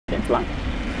lá?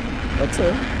 Pode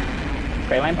ser.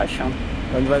 Cair lá embaixo.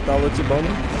 Onde vai estar o loot bom, né?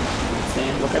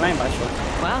 Sim, vou cair lá embaixo. Lá.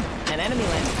 Well, an enemy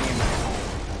landed nearby.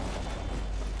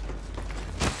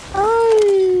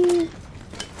 Ai!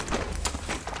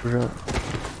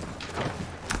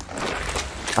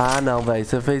 Ah, não, velho.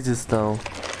 Você fez isso, não.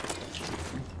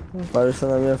 Apareceu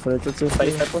na minha frente, eu tinha Isso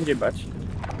aí sai por debaixo.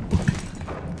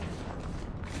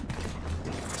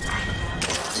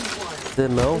 Você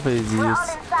não fez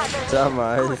isso.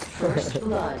 Jamais.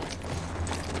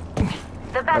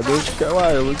 Mas Deus quer,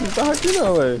 uai, eu não tava aqui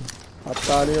não, velho.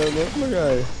 Atalho em outro lugar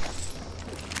aí.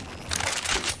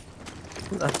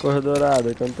 Na cor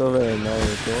dourada que eu não tô vendo, não,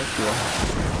 eu tô aqui,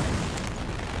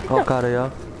 ó. Ó o cara aí, ó.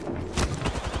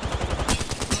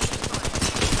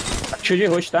 Tiro de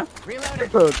roxo, tá?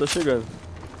 Eu tô chegando.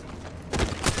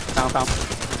 Calma, calma.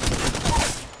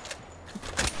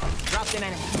 Dropped an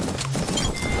enemy.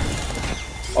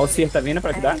 Ó, o Cir tá vindo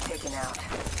pra ajudar. They're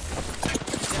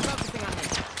focusing on me.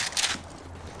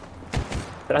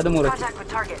 Atrás do muro aqui. Contact with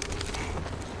target.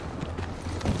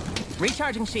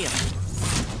 Recharging shield.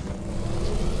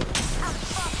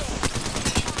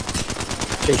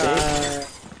 Peguei.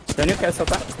 Tem o Newcastle,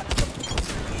 tá?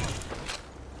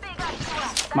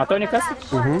 Matou o Newcastle?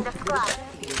 Uhum.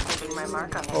 Taking my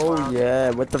mark on this Oh wall.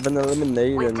 yeah, what the been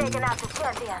eliminated.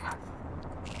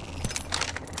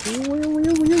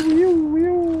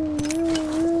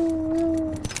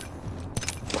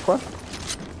 Opa.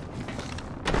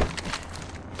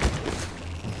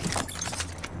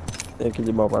 Tem aqui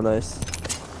de bom pra nós.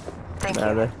 Thank you.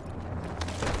 Nada.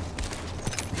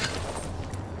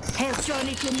 Hail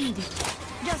Charlie if you need it.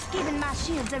 Just giving my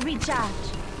shields a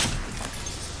recharge.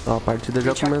 Ó, a partida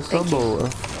já começou boa.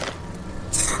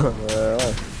 É,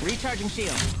 ué. Recharging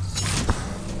shield.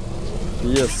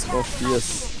 Confias,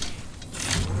 confias.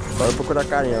 Bora procurar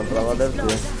carinha, pra lá deve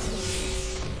ter.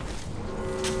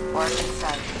 Mark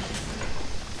inside.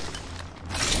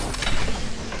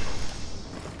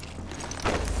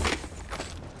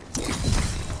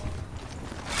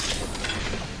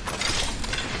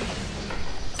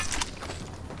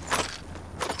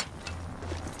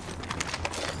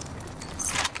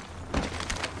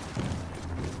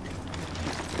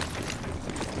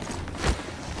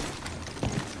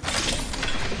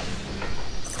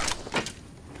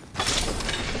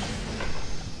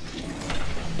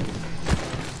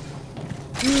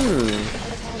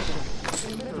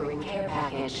 Delivering care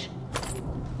package.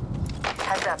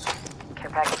 Heads up. Care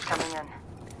package coming in.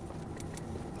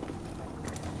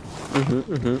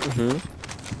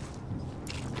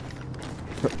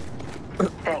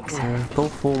 Thanks. Tão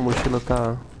full, a mochila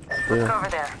tá. Look over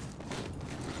there.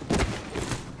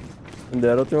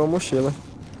 Dera eu tenho uma mochila.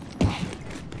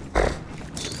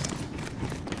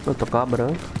 Eu tô com a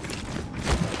branca.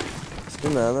 Isso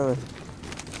nada, velho.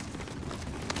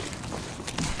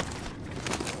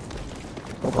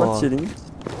 Opa, Ó. tirinho.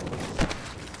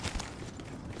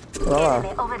 Olha lá.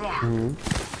 Over there. Uhum.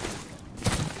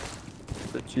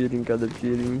 Cada tirinho, cada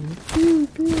tirinho.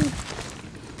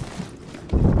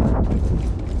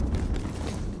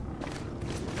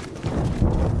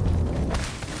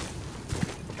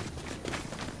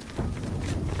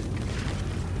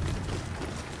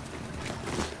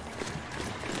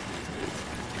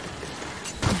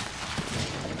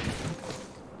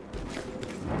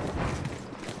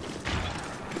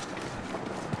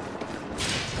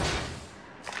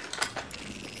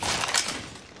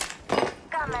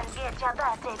 Come and get your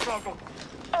birthday present.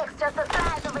 Extra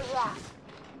surprise over here.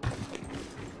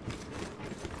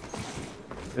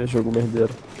 É jogo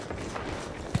merdeiro.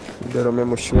 Liberou minha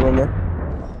mochila, né?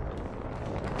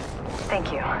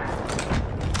 Thank you.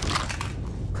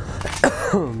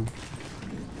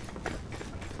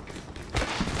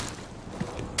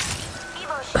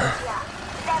 Evo shield here.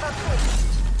 Level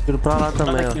 3. Tiro pra lá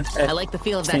também, ó. É. I like the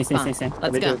feel of Sim, that sim, spawn. sim, sim. Let's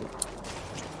Acabei de go. ver.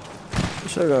 Tô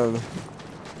chegando.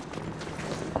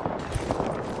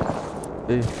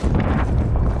 Ih.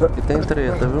 E tem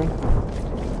treta, viu?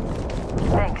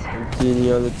 Thanks.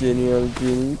 Tirinho, olha o tirinho, olha o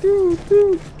tirinho. Tiu,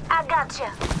 tiu. I got you.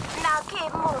 Now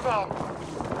keep moving.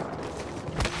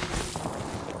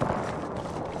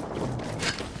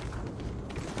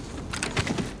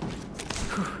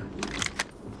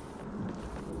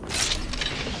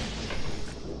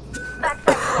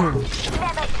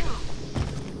 Level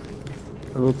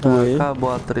 2. Eu tô aí.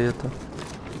 Acabou a treta.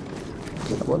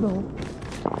 Acabou não.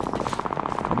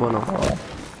 Acabou não.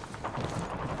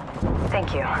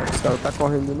 Thank you. Os caras tá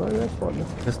correndo de nós, é foda.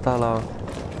 Esse tá lá, ó.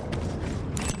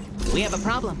 We have a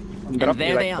problem. Um drop And de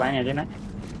there they are. lifeline ali, né?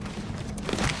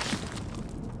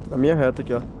 Na minha reta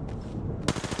aqui, ó.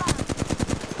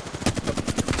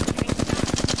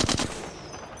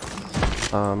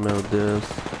 Ah, meu Deus.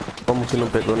 Como que não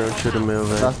pegou nenhum tiro meu,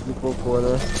 velho? Braço de cocô,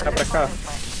 né? Fica pra cá.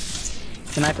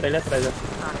 Sniper ali atrás, ó.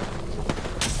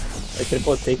 Vai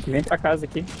tripotei que vem pra casa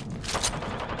aqui.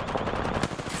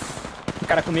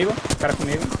 Cara comigo, cara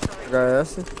comigo.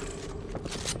 HS.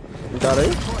 Tem cara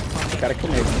aí? Cara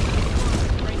comigo.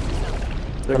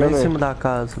 Tá lá Chegando em aí. cima da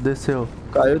casa, desceu.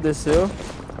 Caiu, desceu.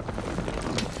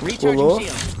 Pulou.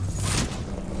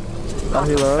 Tá Atrás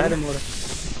rilando. do muro.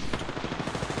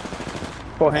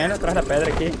 Correndo atrás da pedra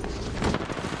aqui.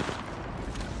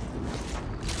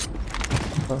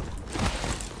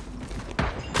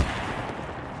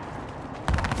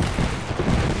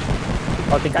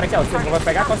 Ó, tem cara aqui, ó. Vocês vão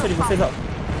pegar a costa de vocês, ó.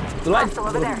 Do lado,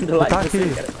 do lado Tá de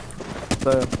vocês, aqui.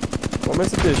 cara. Tá. Vamos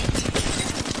esse bicho.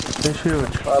 Tem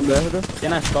shield. Ah, merda. Tem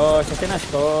nas costas, tem nas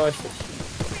costas.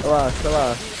 Relaxa,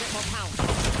 relaxa.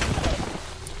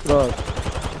 Pronto.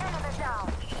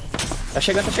 Tá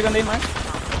chegando aí mais.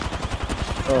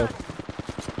 Pronto.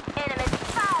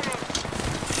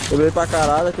 Eu veio pra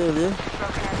caralho aquele ali.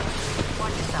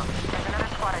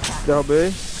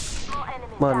 Derrubei.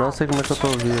 Mano, não sei como é que eu tô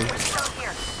vivo.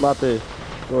 Matei.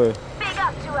 Foi.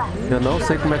 Eu não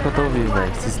sei como é que eu tô vivo,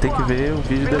 velho. Vocês têm que ver o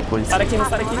vídeo depois. Sai daqui, sai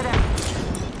daqui.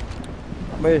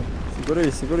 Calma aí. Segura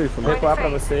aí, Vou família. recuar pra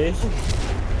vocês.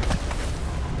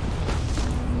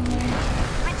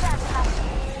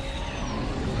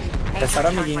 Pensaram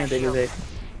o amiguinho deles aí.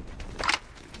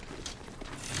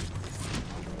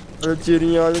 Olha o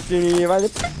tirinho, vai.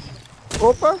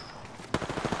 Opa!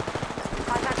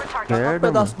 Um Merda, mano.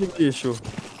 pedaço de bicho.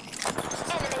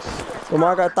 O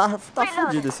maga tá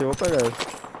fudido esse, eu vou pegar ele.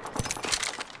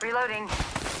 Reloading.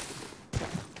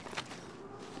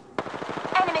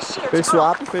 Enemy shield Fez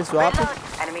swap, fez swap.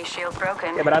 Enemy shield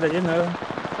broken. Quebrada de novo.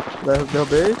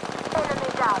 Derrubei. Enemy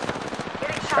down.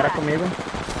 Getting shot Cara at. comigo.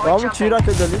 Dá um tiro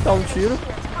aquele dali, dá um tiro.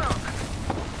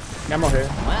 Já morreu.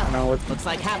 Não, outro. Looks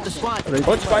like half the squad.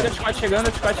 Outro squad chegando,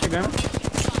 outro squad chegando.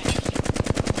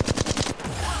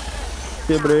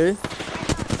 Quebrei.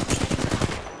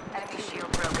 Enemy shield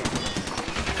broken.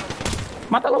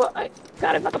 Mata logo. Ai,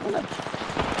 cara, mata pra nada.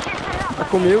 Tá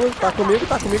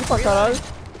comigo pra caralho.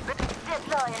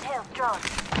 Deploying health drone.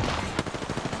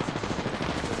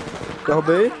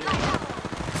 Derrubei.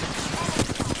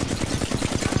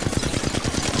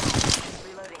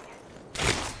 Reloading.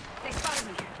 They spotted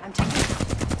me. I'm taking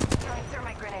throwing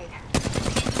thermite grenade.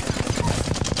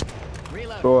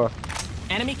 Reload. Boa.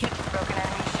 Enemy kit. Broken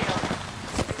enemy shield.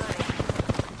 Reloading.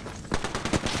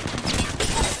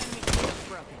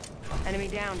 Enemy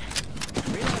down.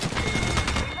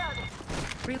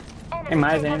 Tem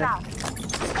mais ainda.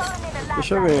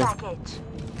 Deixa eu ver.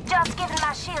 Just giving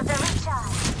my shields a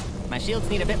recharge. My shields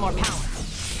need a bit more power.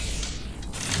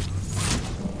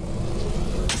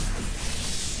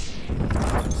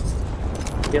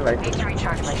 Aqui vai. Need to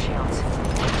recharge my shields.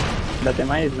 Ainda tem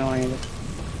mais um ainda.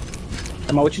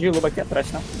 Tem uma ult de luba aqui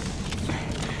atrás, não?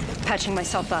 Patching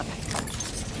myself up.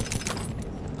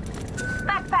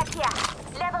 Backpack here.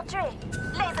 Level 3.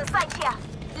 Laser sight here.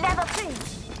 Level 3.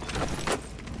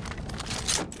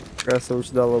 Pegar essa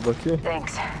ult da loba aqui.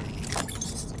 Thanks.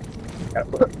 Cara,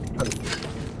 pô.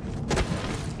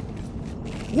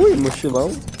 Ui,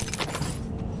 mochilão.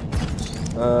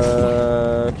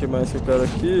 O que mais que eu quero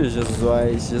aqui?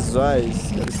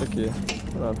 Jesus. Quero isso aqui.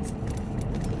 Pronto.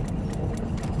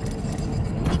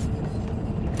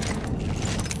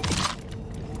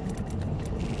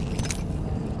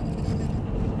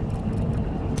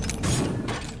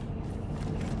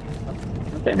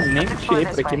 Não tem nem que tirei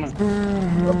por aqui, mano.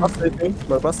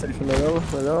 Bora pra safe,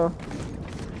 melhor.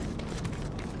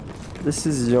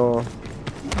 Decisão.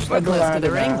 Tá do close to lado, the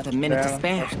ring né? with a minute to É,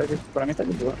 spare. acho que tá de- Pra mim tá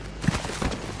de boa.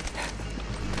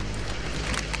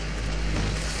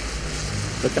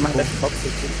 Vou ter mais 10 focos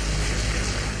aqui.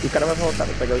 E o cara vai voltar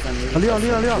pra pegar os amigos. Ali, ó.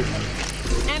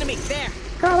 Enemy there.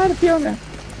 Caralho, pior, né?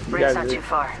 Ring's not too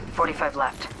far. 45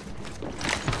 left.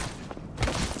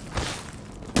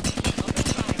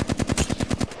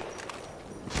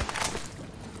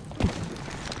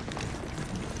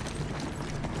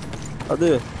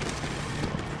 Cadê?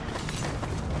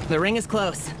 The ring is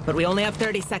close, but we only have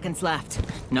 30 seconds left.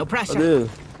 No pressure. Cadê?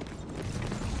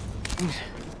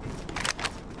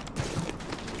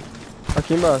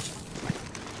 Aqui embaixo.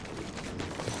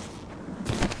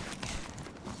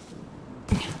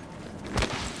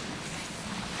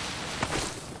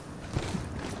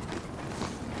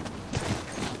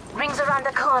 Rings around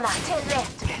the corner. 10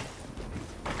 left.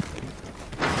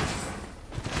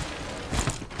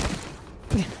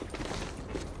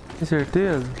 Tem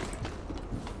certeza?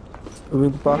 Eu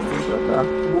vim pra cá.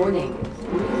 Warning.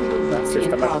 Você In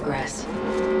tá barato. progress.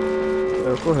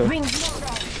 Eu correr. Rings low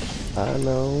there. Ah,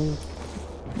 não.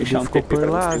 Deixar um ficou TP por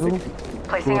pra lá, vocês viu? aqui.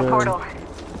 Placing a portal.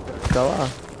 Fica lá.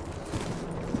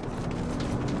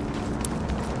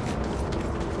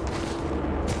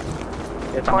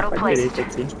 Ele tá mais Portal pra placed. direita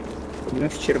aqui. Dei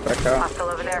uns tiros pra cá, ó. Hostile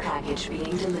over there. Package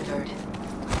being delivered.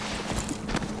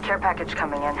 Care package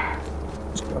coming in.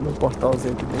 Tá no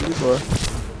portalzinho aqui bem de boa.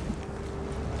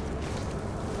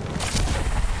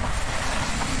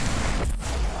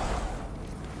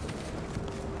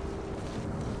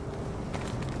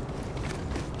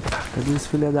 Cadê esse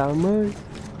filho da mãe?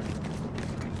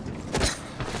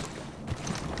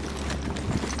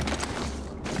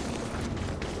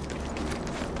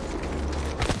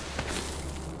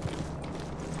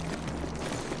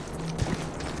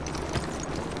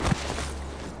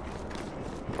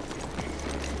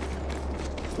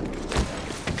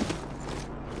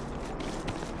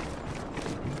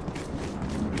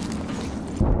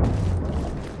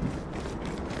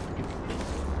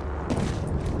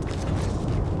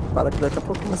 Para que daqui a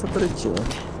pouco começa a tretinha.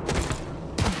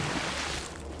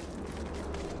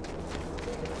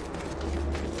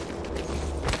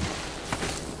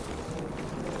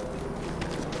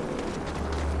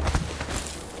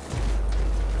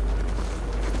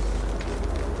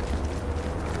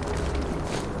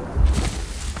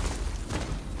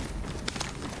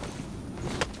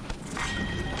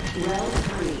 Round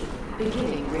 3.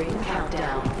 Beginning ring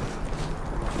countdown.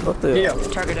 Botei, ó.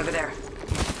 Target over there.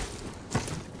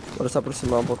 Bora se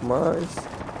aproximar um pouco mais.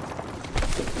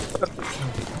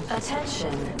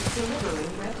 Attention.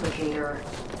 Delivering replicator.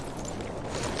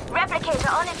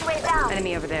 Replicator on its way down.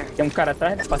 Enemy over there. Tem um cara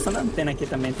atrás, passando a antena aqui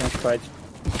também, tem um squad.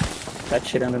 Tá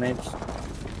atirando neles.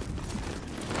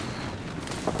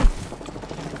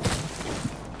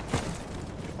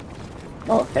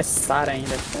 Ó, é Sara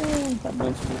ainda. Tá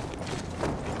bom, tipo.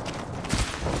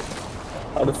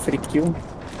 Ó, do free kill.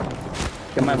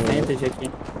 Tem uma vantage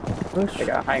aqui. Vou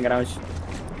pegar high ground.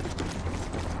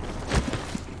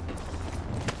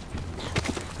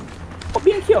 Ó,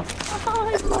 bem aqui, ó.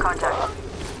 Contact.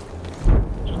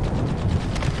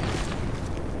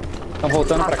 Estão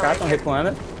voltando pra cá, estão recuando.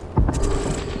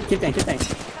 Aqui tem.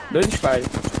 Dois squads.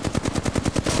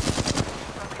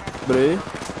 Brei.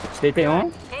 Deitei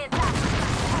um.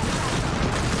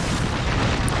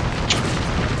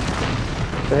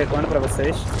 Tô recuando pra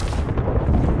vocês.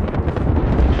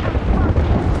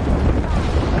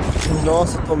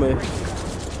 Nossa, tomei.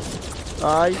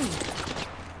 Ai.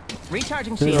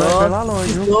 Recharging Ele shield. vai lá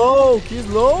longe, viu? Slow, que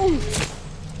slow.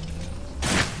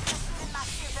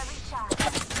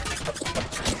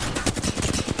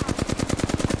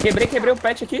 Quebrei o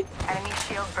pet aqui. Enemy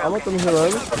shield Calma, broken. tô me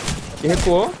gelando. E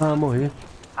recuou. Ah, morri.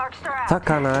 Arcstar out.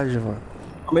 Sacanagem, mano.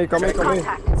 Calma aí.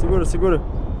 Segura.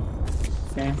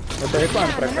 Sim, eu tô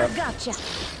recuando pra cá. Gotcha.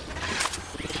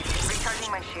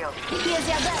 Recharging my shield. Here's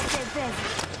your birthday present.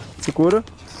 Segura.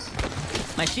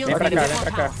 My shield Vem pra needs cá, more vem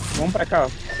pra cá. power. Vamos pra cá, ó.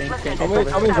 Tem Calma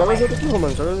aí, joga as outras aqui,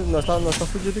 mano. Nós tá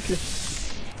fudido aqui.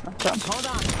 Hold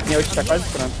on. Minha ult tá quase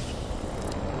pronta.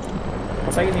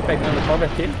 Consegue vir pegando o cover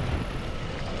aqui?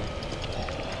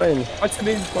 Tá indo. Pode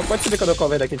subir que eu dou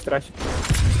cover daqui de trás.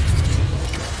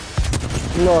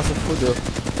 Nossa, fodeu.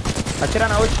 Atira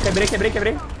na ult, quebrei.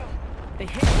 They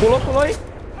hit. Pulou aí.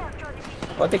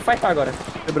 Vou ter que fightar agora.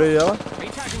 Quebrei ela.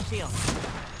 Recharging shield.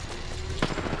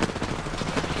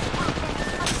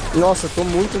 Nossa, eu tô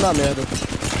muito na merda.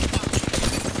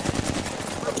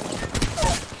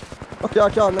 Aqui,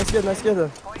 ó, na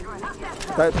esquerda.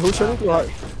 Tá rushando aqui, ó.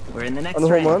 We're in the Tá next no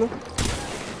ring. romano.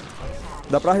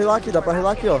 Dá pra rilar aqui, ó.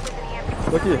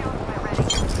 Tô aqui.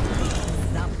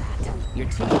 Stop that. Your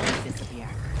team will disappear.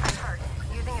 I'm hurt.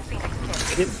 Using a Phoenix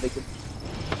kit.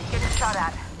 Getting shot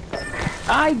at.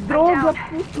 Ai, droga.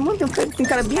 Puta, mano, tem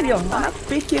cara bem ali, ó. Lá na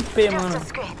PQP, mano. Just a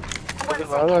script.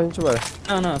 Lá não, a gente vai.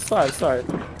 Não, suave.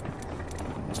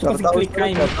 Deixa eu Cara, conseguir clicar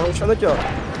em mim. Tá rushando aqui, ó.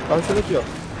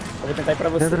 Eu vou tentar ir pra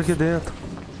você. Entra aqui dentro.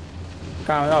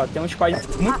 Calma, ó, tem um squad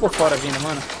muito por fora vindo,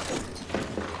 mano.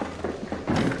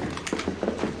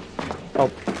 Ó, o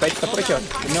pet tá por aqui, ó.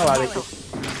 Do meu lado aqui.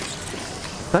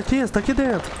 Tá aqui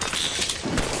dentro.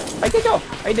 Aqui, ó.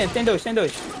 Aí dentro, tem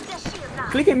dois.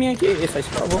 Clica em mim aqui. Esse aí,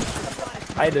 por favor.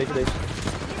 Aí, dois.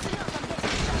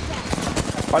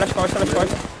 Olha as costas.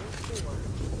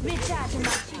 Recharging my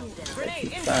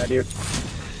shield. Pariu.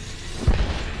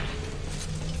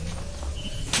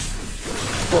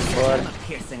 Por fora.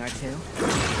 Piercing R2.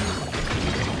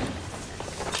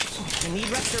 I need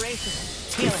restoration.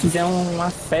 Se fizer um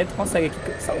afeto, consegue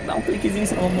aqui. Só dá um cliquezinho,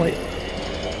 senão eu vou morrer.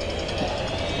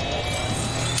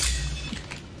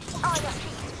 On your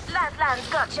feet. Lifeline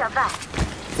got your back.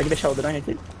 Consegue deixar o drone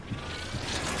aqui?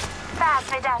 Pass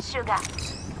me that sugar.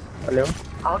 Valeu.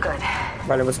 All good.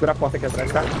 Valeu, vou segurar a porta aqui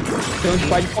atrás, tá? Tem um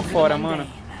squad por fora, mano.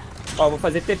 Ó, vou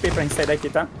fazer TP pra gente sair daqui,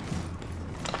 tá?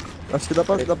 Acho que dá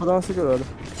pra dar uma segurada.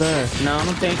 Não,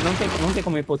 não tem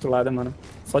como ir pro outro lado, mano.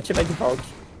 Só tirar de volta.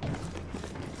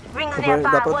 Rings Dá nearby.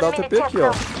 pra dar 1 o minute TP till aqui,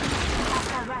 ó.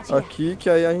 close. Aqui, que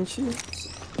aí a gente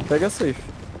pega safe.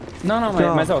 Não, Aqui,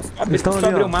 ó. mas ó, se tu Eles tão ali,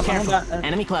 abrir ó. o mapa, não dá.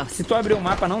 Enemy close. Se tu abrir o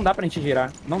mapa, não dá pra gente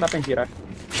girar. Não dá pra gente girar.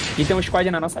 E tem um squad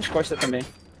nas nossas costas também.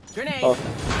 Grenade. Ó,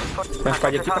 tem um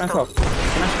squad aqui pra nós, ó.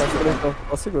 Aqui nas costas. Segura então,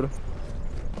 ó, segura.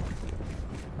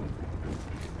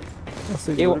 Ó,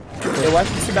 segura. Eu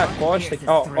acho que se dá costa.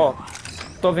 Ó.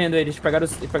 Tô vendo eles, pegaram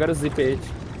o zip eles.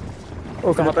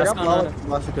 Ô, cara, Tamo pega a bala. atracionando.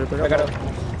 Nossa, eu queria pegar a Pegaram.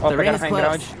 bala. Ó, The ring pegaram is high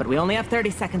ground. close, but we only have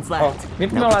 30 seconds Ó, left. vem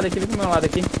pro meu lado aqui, vem pro meu lado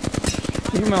aqui.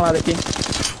 Vem pro meu lado aqui.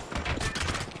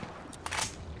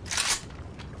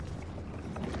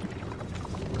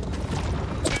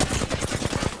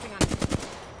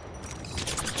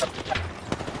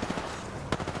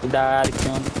 Cuidado, que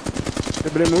tem um...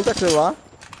 Quebrei muito aquele lá.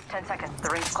 10 seconds. The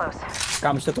ring's close.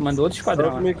 Calma, estou tomando outro Joga esquadrão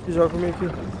lá. comigo aqui, joga comigo aqui.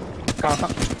 Calma,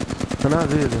 calma. Tá na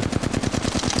vida.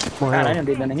 Morreu. Caralho, não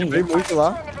dei dano a Quebrei ninguém. muito lá.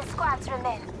 2 enemy squads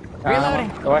remain.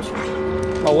 Calma, eu acho.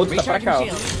 Ó, o outro tá pra cá, ó.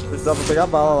 Shield. Precisava pegar a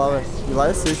bala lá, velho. E lá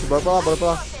é safe. Bora pra lá, bora pra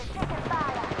lá.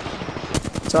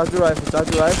 Charge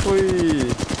rifle e...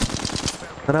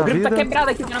 Tá na O grito tá vida.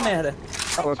 quebrado aqui, na merda.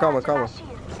 Calma.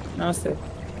 Não sei.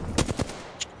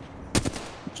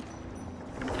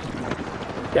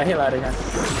 Já relaram já.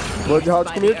 Vou de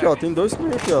round comigo aqui, ó. Tem 2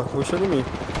 comigo aqui, ó. Puxa em mim.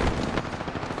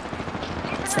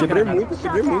 Quebrei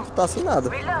muito. Tá sem nada.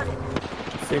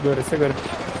 Segura.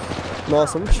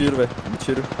 Nossa, um tiro, velho. Um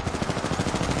tiro.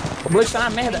 O Blood tá na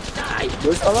merda. Ai.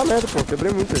 2 tá na merda, pô.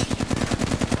 Quebrei muito ele.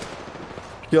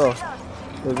 Aqui, ó.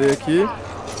 Eu veio aqui.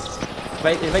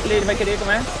 Ele vai querer,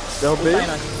 como é? Derrubei. Vai,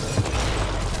 nós.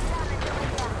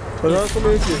 Tô jogando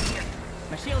comigo aqui.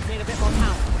 My shields need a bit more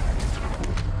power.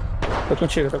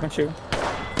 Tô contigo.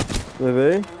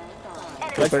 Levei. Vou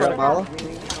Pode pegar a fora. bala.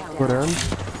 Curando.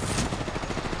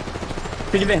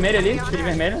 Speed vermelho ali, speed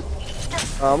vermelho.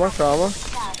 Calma.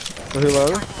 Tô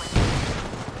rilando.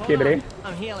 Quebrei.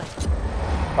 I'm healing.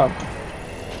 Ó.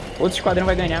 Outro esquadrão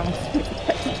vai ganhar, mano.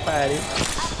 Pariu.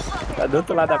 Tá do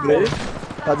outro lado da Quebrei. bolsa.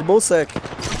 Tá de bolsec.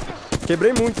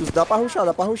 Quebrei muito. Dá pra rushar.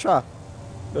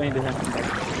 Tô indo já.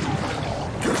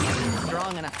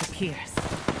 Strong enough to pierce.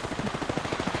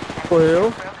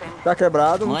 Correu. Tá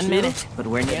quebrado. Um 1 tiro. minute, but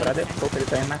we're near. Quebrado é pouco, ele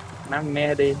tá indo na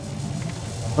merda aí.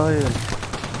 Olha ele.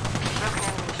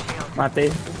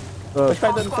 Matei. O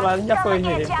esquadrão do outro lado já foi,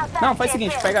 GG. Não, faz o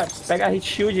seguinte, pega a hit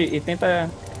shield e tenta...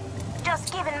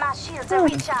 Just giving my shields a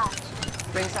recharge.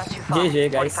 Ring's not too far. GG,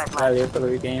 guys. 45 left. Valeu pelo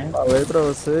game. Falei pra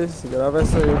vocês. Grava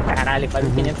essa aí. Caralho, quase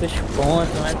 500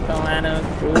 pontos, vai tomar no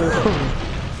cu.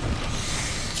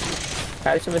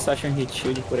 Cara, deixa eu ver se eu acho um hit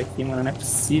shield por aqui, mano. Não é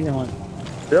possível, mano.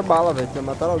 Deu bala, velho. Quer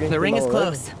matar alguém The com ring is bala,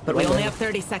 close, but we only have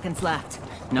 30 seconds left.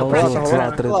 No Olha os pressure. outros lá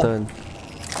rolando. tretando.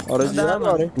 Hora de ir dá,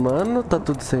 agora, hein. Mano, tá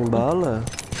tudo sem bala?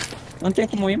 Não tem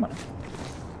como ir, mano.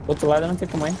 Do outro lado não tem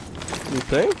como ir. Não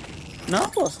tem? Não,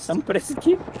 pô, estamos por esse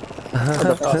aqui.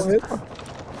 Dá pra correr, pô.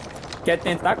 Quer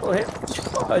tentar correr?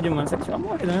 Pode, mano. Você vai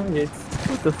morrer do mesmo jeito.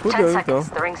 Puta, 10 fudeu então. seconds.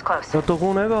 The ring's close. Eu tô com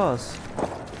um negócio.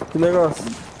 Que negócio.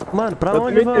 Mano, pra Eu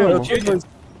onde também tenho, eu vamos? tinha 2.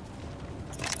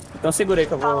 Então segura aí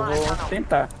que eu vou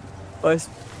tentar. Mas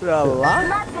pra lá?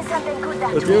 Must be something good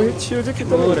that Eu tenho um hit shield aqui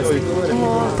também. Segura, dois. segura.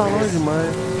 Nossa, tá longe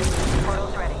demais.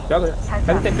 Portal's ready. Joga.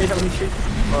 Faz o TP, joga o hit shield.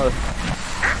 Bora.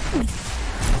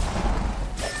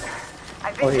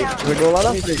 I've been Corre. down. Jogou lá na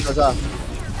frente já.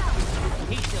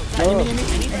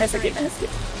 Essa aqui.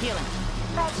 Healing.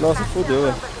 Nossa, fudeu,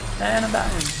 velho. É, não dá.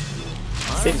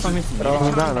 Sempre foi muito troll.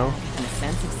 Não dá não. And a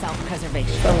sense of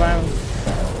self-preservation. Então vai.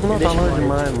 Não, tá Deixa longe morrer.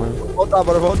 demais, mano. Voltar,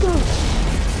 bora voltar.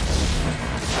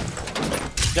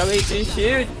 Joga aí, hit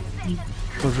shield.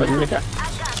 Pode clicar.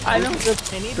 Ai, não.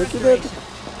 They need Tô aqui restoration. dentro.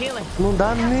 Healing. Não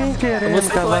dá nem querendo Você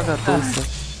cavar vai. a tussa.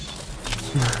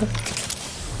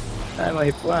 Ai,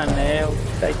 morri pro anel.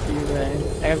 Tá aqui,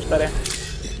 velho. É a vitória.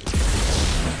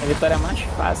 A vitória mais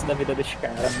fácil da vida desse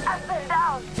cara. Mano. up and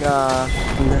down. Ah,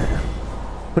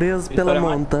 Preso pela Vitória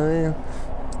mais- montanha.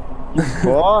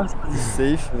 bosta de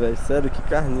safe, velho. Sério, que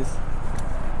carniça.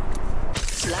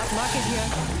 Black market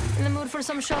here. In the mood for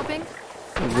some shopping?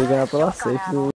 Eu vou ganhar pela safe.